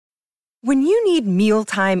When you need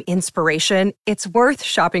mealtime inspiration, it's worth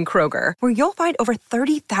shopping Kroger, where you'll find over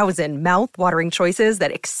 30,000 mouth-watering choices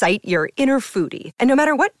that excite your inner foodie. And no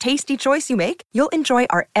matter what tasty choice you make, you'll enjoy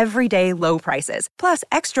our everyday low prices, plus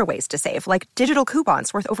extra ways to save, like digital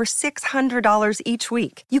coupons worth over $600 each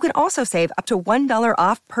week. You can also save up to $1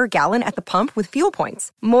 off per gallon at the pump with fuel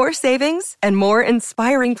points. More savings and more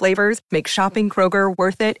inspiring flavors make shopping Kroger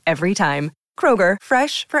worth it every time. Kroger,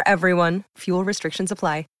 fresh for everyone. Fuel restrictions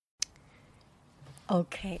apply.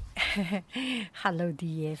 Okay. Hello,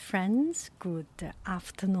 dear friends. Good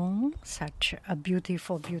afternoon. Such a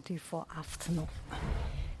beautiful, beautiful afternoon.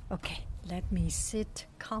 Okay, let me sit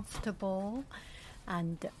comfortable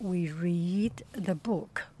and we read the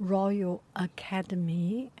book, Royal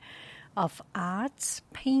Academy of Arts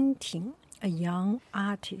Painting, A Young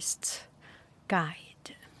Artist's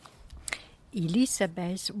Guide.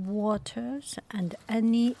 Elizabeth Waters and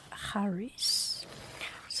Annie Harris.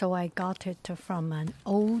 So I got it from an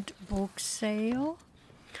old book sale.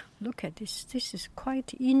 Look at this. This is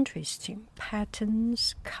quite interesting.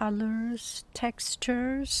 Patterns, colors,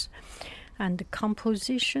 textures, and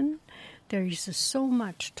composition. There is so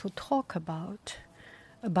much to talk about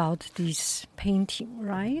this painting,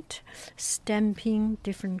 right? Stamping,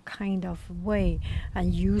 different kind of way,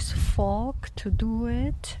 and use fork to do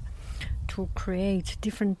it, to create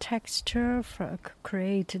different texture,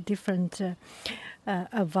 create different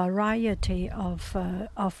a variety of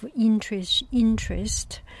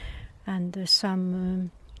interest, and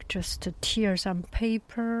some just tears on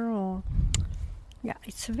paper, or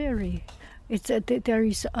there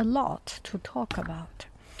is a lot to talk about.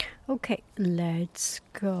 Okay, let's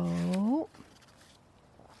go.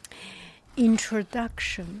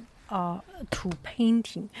 Introduction to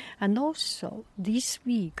painting. And also this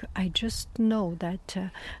week I just know that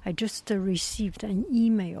I just received an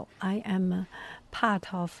email. I am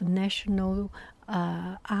part of National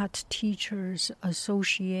Art Teachers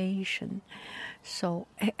Association, so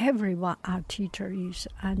everyone art teacher is,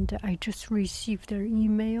 and I just received their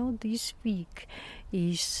email. This week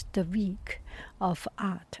is the week of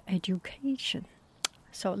art education.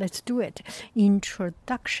 So let's do it.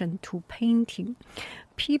 Introduction to painting.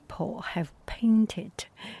 People have painted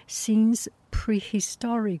since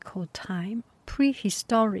prehistoric times,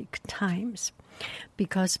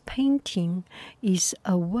 because painting is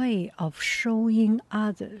a way of showing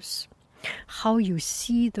others how you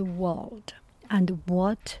see the world and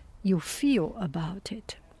what you feel about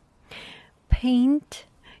it. Paint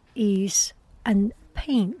is an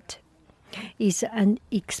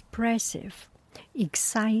expressive,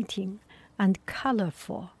 exciting, and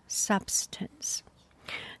colorful substance.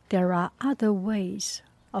 There are other ways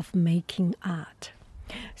of making art,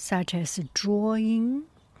 such as drawing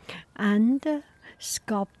and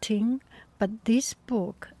sculpting, but this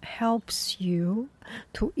book helps you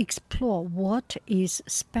to explore what is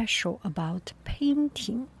special about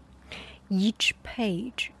painting. Each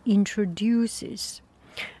page introduces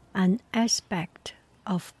an aspect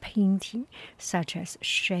of painting, such as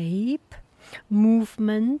shape,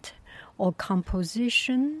 movement, or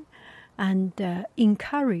composition, and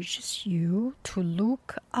encourages you to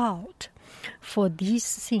look out for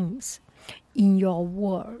these things in your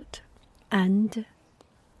world and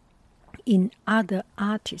in other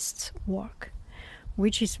artists' work,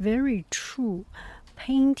 which is very true.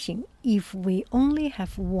 Painting, if we only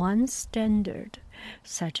have one standard,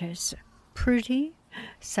 such as pretty,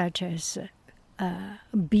 such as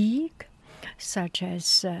big, such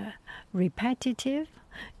as repetitive.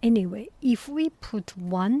 Anyway, if we put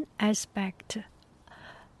one aspect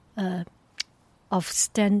of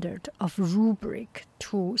standard, of rubric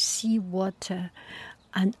to see what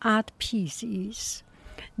an art piece is,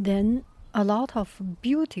 then a lot of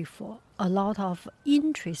beautiful, a lot of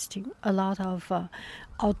interesting, a lot of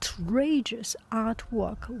outrageous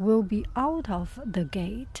artwork will be out of the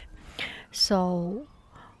gate. So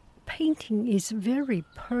painting is very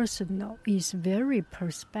personal, is very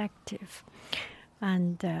perspective.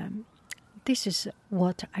 And this is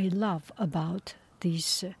what I love about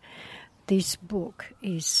this book,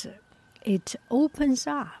 is it opens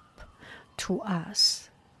up to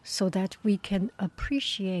us so that we can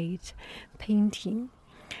appreciate painting,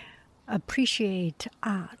 appreciate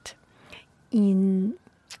art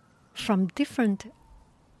from different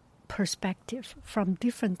perspective, from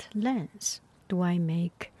different lens. Do I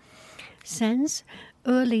make sense?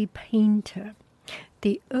 Early painter.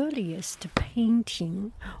 The earliest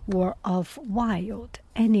painting were of wild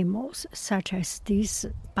animals, such as this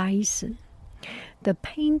bison. The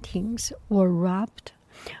paintings were rubbed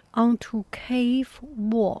onto cave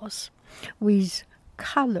walls with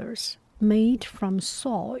colors made from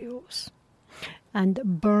soils and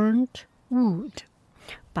burnt wood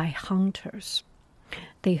by hunters.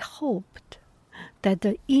 They hoped that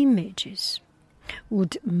the images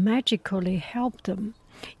would magically help them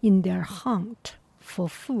in their hunt for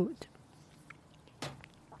food.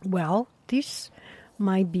 Well, this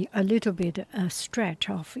might be a little bit a stretch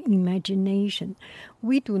of imagination.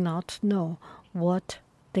 We do not know what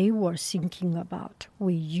they were thinking about.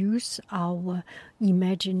 We use our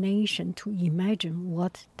imagination to imagine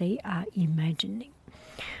what they are imagining.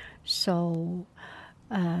 So,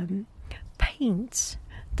 paints,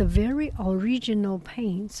 the very original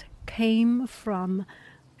paints came from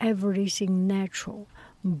everything natural,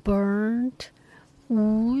 burnt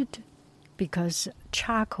wood, because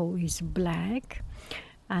charcoal is black,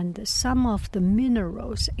 and some of the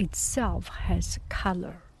minerals itself has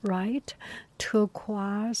color, right?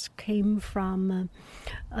 Turquoise came from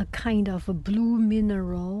a kind of a blue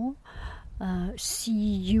mineral,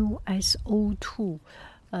 CuSO2,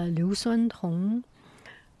 硫酸铜,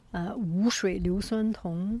 无水硫酸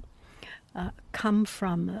铜, come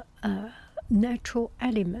from natural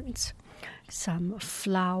elements, some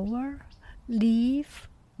flower, leaf,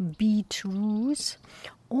 beetroots,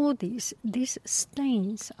 all these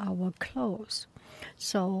stains our clothes.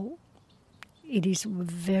 So it is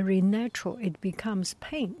very natural. It becomes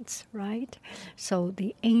paints, right? So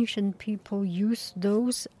the ancient people used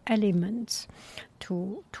those elements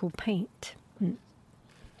to paint.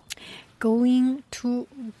 Going to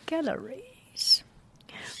galleries,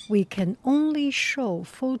 we can only show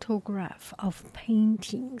photographs of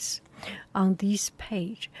paintings on this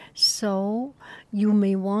page. So you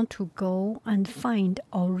may want to go and find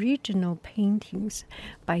original paintings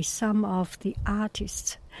by some of the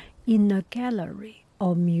artists in a gallery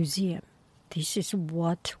or museum. This is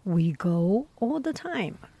what we go all the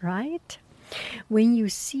time, right? When you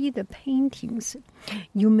see the paintings,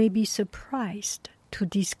 you may be surprised to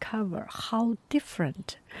discover how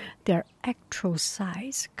different their actual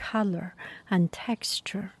size, color, and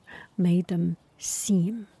texture made them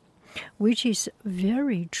seem, which is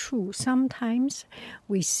very true. Sometimes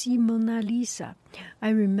we see Mona Lisa.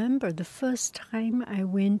 I remember the first time I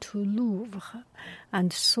went to Louvre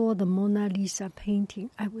and saw the Mona Lisa painting,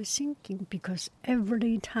 I was thinking, because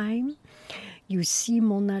every time you see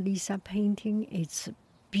Mona Lisa painting, it's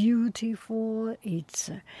beautiful. It's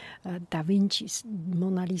Da Vinci's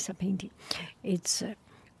Mona Lisa painting. It's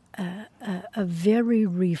a very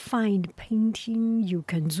refined painting. You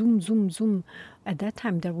can zoom. At that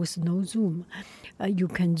time, there was no zoom. You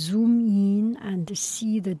can zoom in and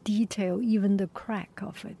see the detail, even the crack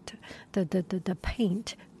of it, the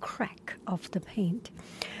paint, crack of the paint.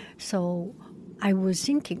 So I was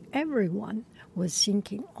thinking, everyone was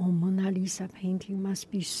thinking, oh, Mona Lisa painting must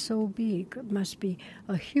be so big, must be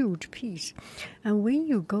a huge piece. And when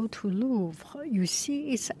you go to Louvre, you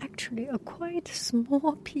see it's actually a quite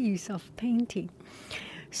small piece of painting.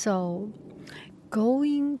 So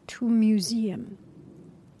going to museum,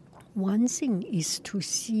 one thing is to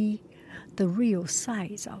see the real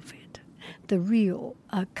size of it, the real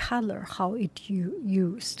color, how it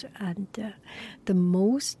used. And the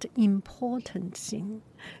most important thing,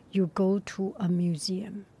 you go to a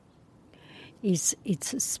museum, is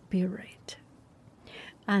its spirit.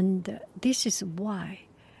 And this is why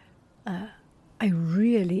I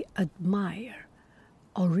really admire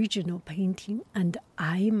original painting, and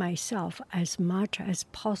I myself, as much as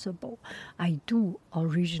possible, I do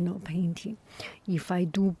original painting. If I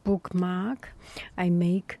do bookmark, I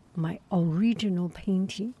make my original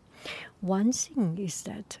painting. One thing is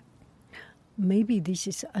that maybe this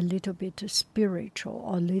is a little bit spiritual,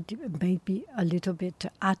 or maybe a little bit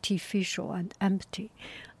artificial and empty.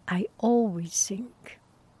 I always think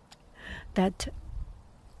that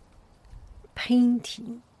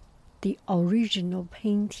painting, the original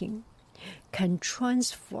painting, can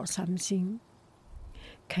transfer something,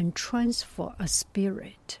 can transfer a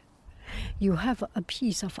spirit. You have a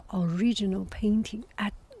piece of original painting,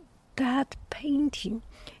 and that painting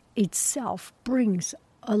itself brings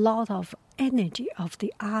a lot of energy of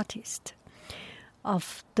the artist,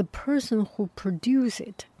 of the person who produced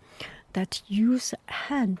it, that use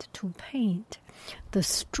hand to paint, the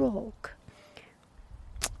stroke.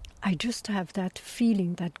 I just have that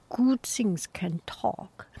feeling that good things can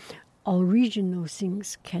talk, original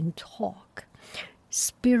things can talk,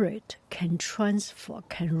 spirit can transfer,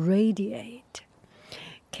 can radiate,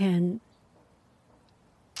 can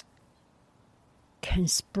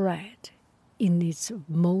spread in its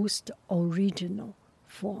most original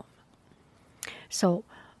form. So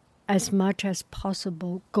as much as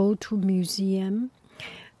possible, go to museum,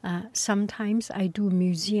 Sometimes I do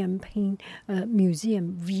museum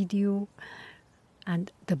video,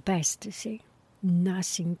 and the best thing,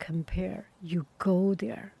 nothing compare. You go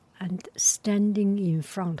there and standing in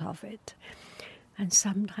front of it, and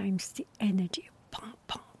sometimes the energy, bang,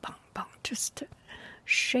 bang, bang, bang, just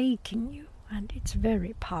shaking you, and it's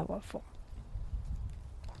very powerful.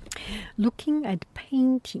 Looking at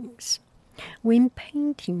paintings. When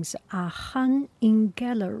paintings are hung in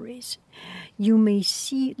galleries, you may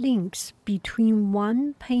see links between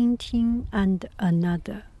one painting and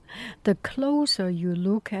another. The closer you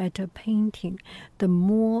look at a painting, the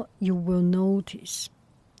more you will notice.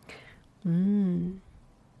 Link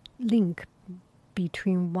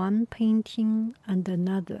between one painting and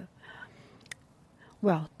another.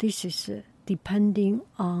 Well, this is depending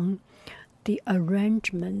on the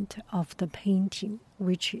arrangement of the painting,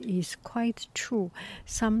 which is quite true.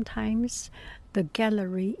 Sometimes the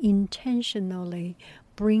gallery intentionally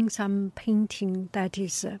brings some painting that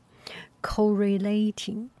is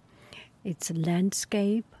correlating. It's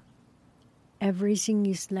landscape, everything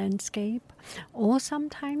is landscape. Or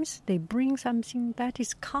sometimes they bring something that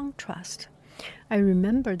is contrast. I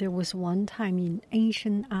remember there was one time in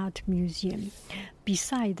Asian Art Museum,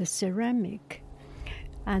 beside the ceramic,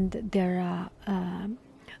 and there are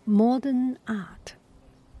modern art.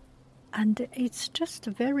 And it's just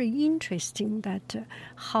very interesting that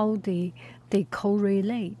how they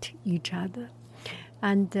correlate each other.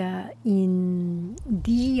 And in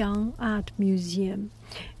Diyang Art Museum,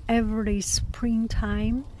 every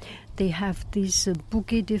springtime, they have this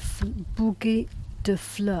bouquet de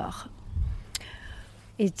fleurs.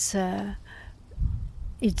 It's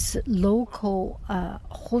local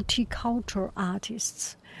horticulture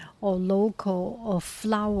artists or local or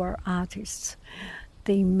flower artists.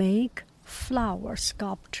 They make flower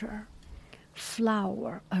sculpture,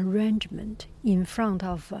 flower arrangement in front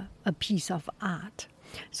of a piece of art.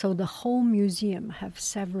 So the whole museum have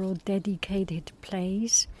several dedicated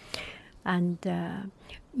places, and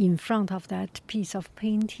in front of that piece of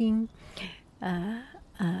painting,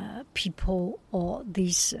 people or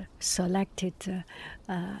these selected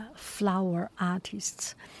flower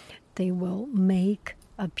artists, they will make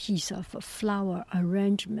a piece of flower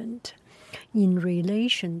arrangement in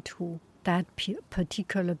relation to that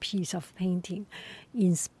particular piece of painting,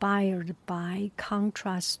 inspired by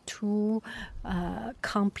contrast to,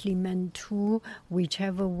 complement to,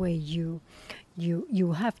 whichever way you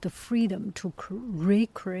have the freedom to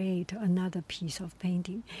recreate another piece of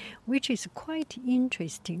painting, which is quite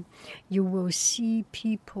interesting. You will see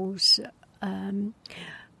people's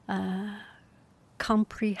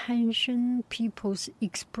comprehension, people's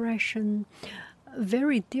expression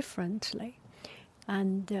very differently.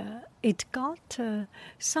 And it got,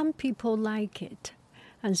 some people like it,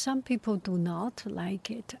 and some people do not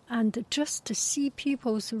like it. And just to see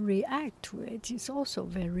people's react to it is also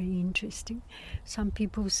very interesting. Some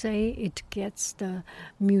people say it gets the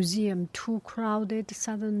museum too crowded,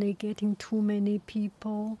 suddenly getting too many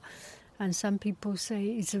people. And some people say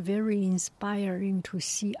it's very inspiring to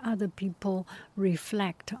see other people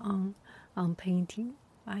reflect on painting.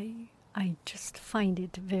 I just find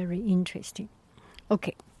it very interesting.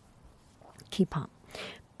 Okay, keep on.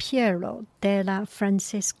 Piero della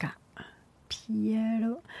Francesca.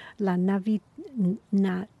 Piero, la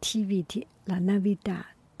nativity, la Navidad.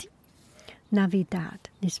 Navidad,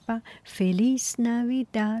 n'est-ce pas? Feliz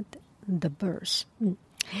Navidad, the birth.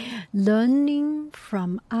 Learning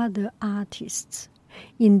from other artists.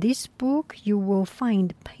 In this book, you will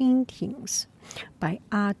find paintings by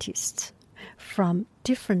artists from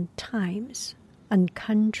different times and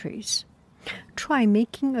countries. Try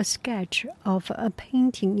making a sketch of a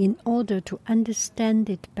painting in order to understand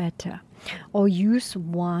it better, or use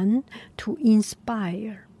one to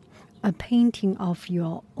inspire a painting of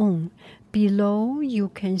your own. Below, you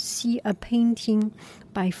can see a painting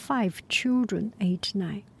by 5 children, aged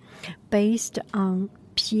 9, based on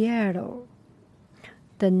Piero,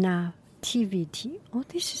 the Nativity. Oh,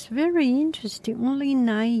 this is very interesting. Only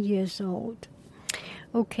 9 years old.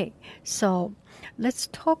 Okay, so let's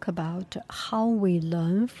talk about how we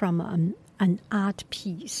learn from an art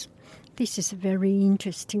piece. This is very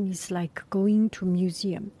interesting. It's like going to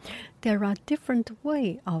museum. There are different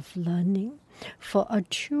ways of learning. For a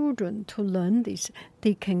children to learn this,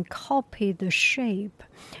 they can copy the shape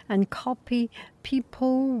and copy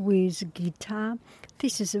people with guitar.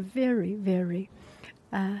 This is a very, very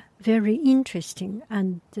very interesting,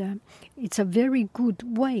 and it's a very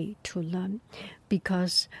good way to learn,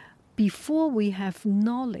 because before we have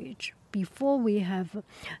knowledge before we have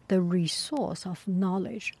the resource of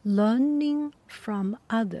knowledge, learning from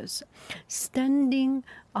others, standing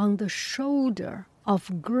on the shoulder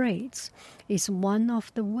of greats is one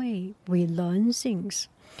of the way we learn things.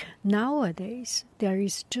 Nowadays, there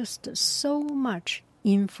is just so much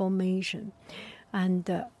information, and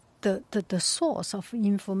the source of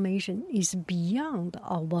information is beyond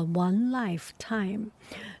our one lifetime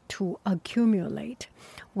to accumulate.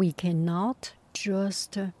 We cannot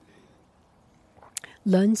just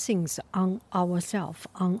learn things on ourselves,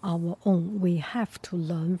 on our own. We have to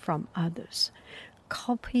learn from others.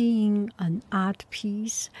 Copying an art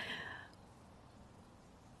piece,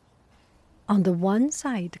 on the one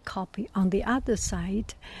side, copy. On the other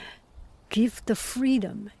side, give the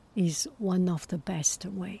freedom is one of the best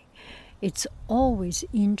way. It's always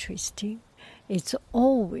interesting. It's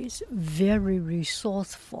always very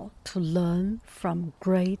resourceful to learn from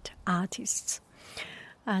great artists.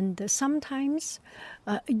 And sometimes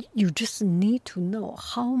you just need to know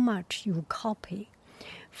how much you copy.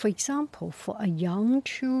 For example, for a young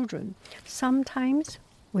children, sometimes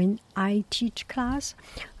when I teach class,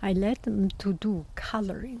 I let them to do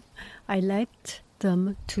coloring. I let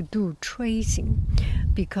them to do tracing,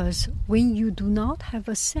 because when you do not have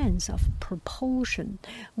a sense of proportion,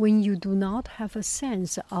 when you do not have a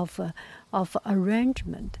sense of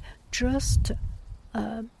arrangement, just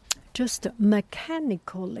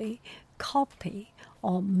mechanically copy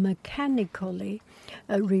or mechanically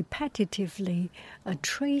repetitively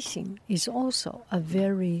tracing is also a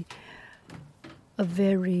very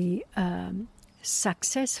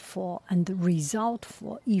successful and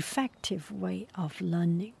resultful, effective way of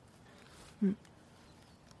learning.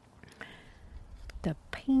 The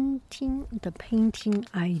painting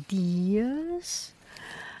ideas,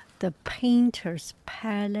 the painter's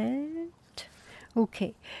palette.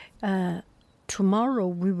 Okay, tomorrow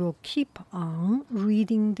we will keep on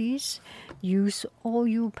reading this. Use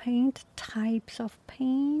oil paint, types of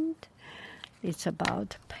paint. It's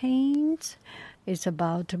about paints. It's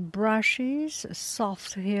about brushes,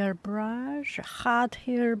 soft hair brush, hard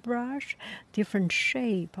hair brush, different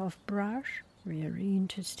shape of brush, very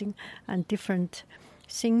interesting, and different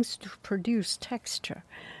things to produce texture.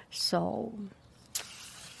 So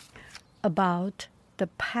about the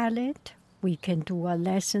palette, we can do a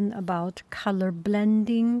lesson about color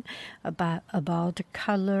blending, about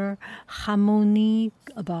color harmony,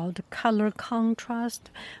 about color contrast,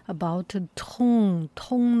 about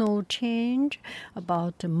tonal change,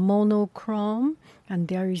 about monochrome, and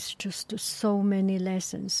there is just so many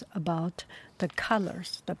lessons about the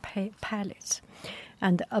colors, the palettes.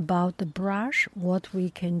 And about the brush, what we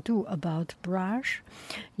can do about brush.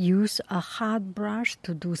 Use a hard brush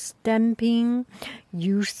to do stamping.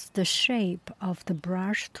 Use the shape of the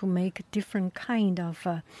brush to make different kind of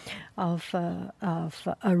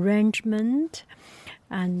arrangement.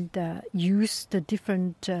 And use the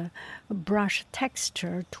different brush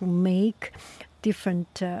texture to make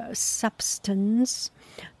different substance,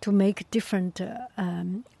 to make different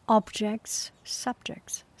objects,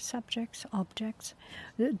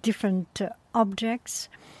 different objects,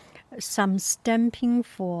 some stamping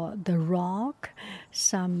for the rock,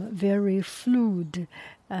 some very fluid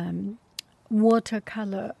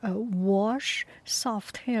watercolor wash,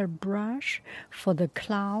 soft hair brush for the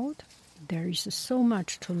cloud. There is so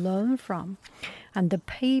much to learn from. And the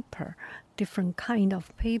paper, different kind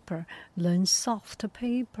of paper. Learn soft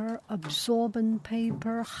paper, absorbent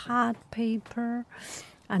paper, hard paper,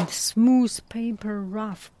 and smooth paper,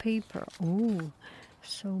 rough paper. Oh,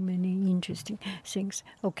 so many interesting things.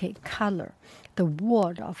 Okay, color, the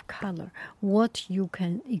word of color, what you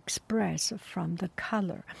can express from the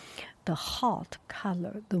color, the hot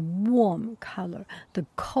color, the warm color, the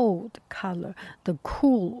cold color, the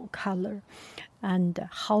cool color, and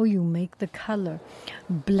how you make the color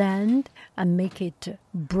blend and make it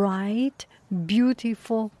bright,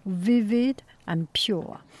 beautiful, vivid, and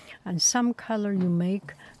pure. And some color you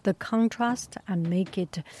make the contrast and make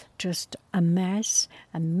it just a mess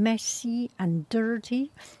and messy and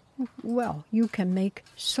dirty. Well, you can make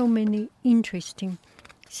so many interesting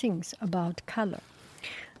things about color.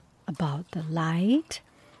 About the light,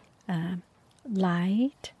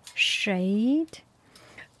 shade,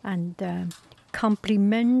 and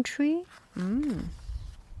complementary.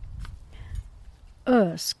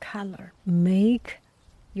 Earth color. Make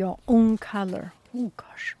your own color. Oh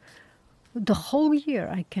gosh. The whole year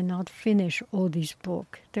I cannot finish all this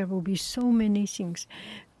book. There will be so many things.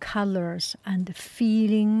 Colors and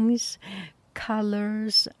feelings,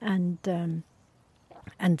 colors and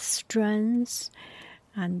strengths,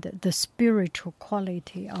 and the spiritual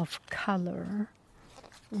quality of color.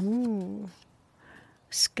 Ooh,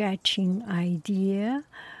 sketching idea.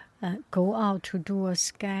 Go out to do a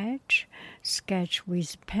sketch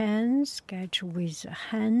with pen, sketch with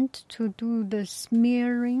hand to do the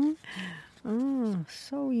smearing.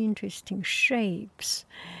 So interesting. Shapes.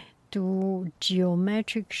 Do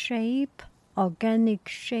geometric shape, organic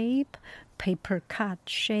shape, paper cut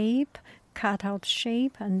shape, cutout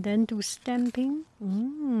shape, and then do stamping.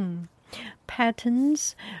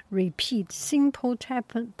 Patterns, repeat, simple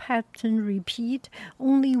pattern, repeat,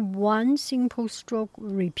 only one simple stroke,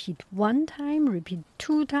 repeat one time, repeat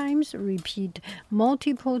 2 times, repeat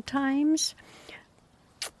multiple times.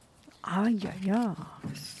 Yeah,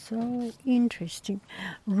 so interesting.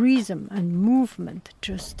 Rhythm and movement,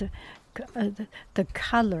 just the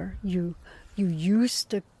color, you use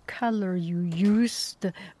the color, you use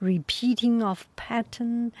the repeating of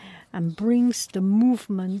pattern and brings the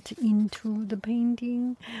movement into the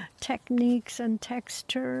painting. Techniques and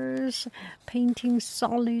textures, painting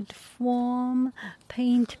solid form,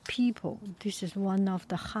 paint people. This is one of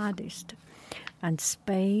the hardest. And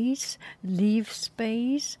space, leave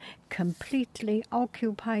space, completely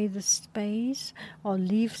occupy the space or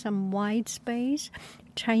leave some white space.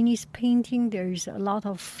 Chinese painting, there is a lot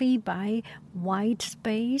of feibai, white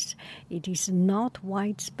space. It is not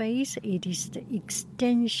white space, it is the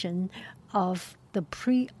extension of the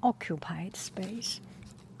preoccupied space.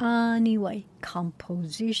 Anyway,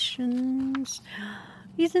 compositions.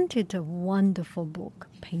 Isn't it a wonderful book?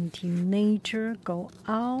 Painting nature, go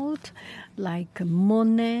out like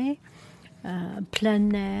Monet,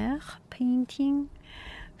 plein air painting,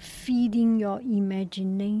 feeding your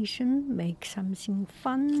imagination, make something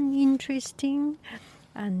fun, interesting,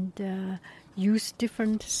 and use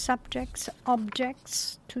different subjects,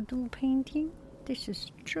 objects to do painting. This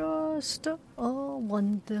is just a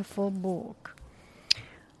wonderful book.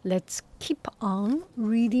 Let's keep on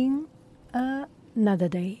reading another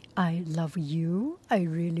day. I love you. I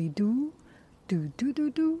really do. Do.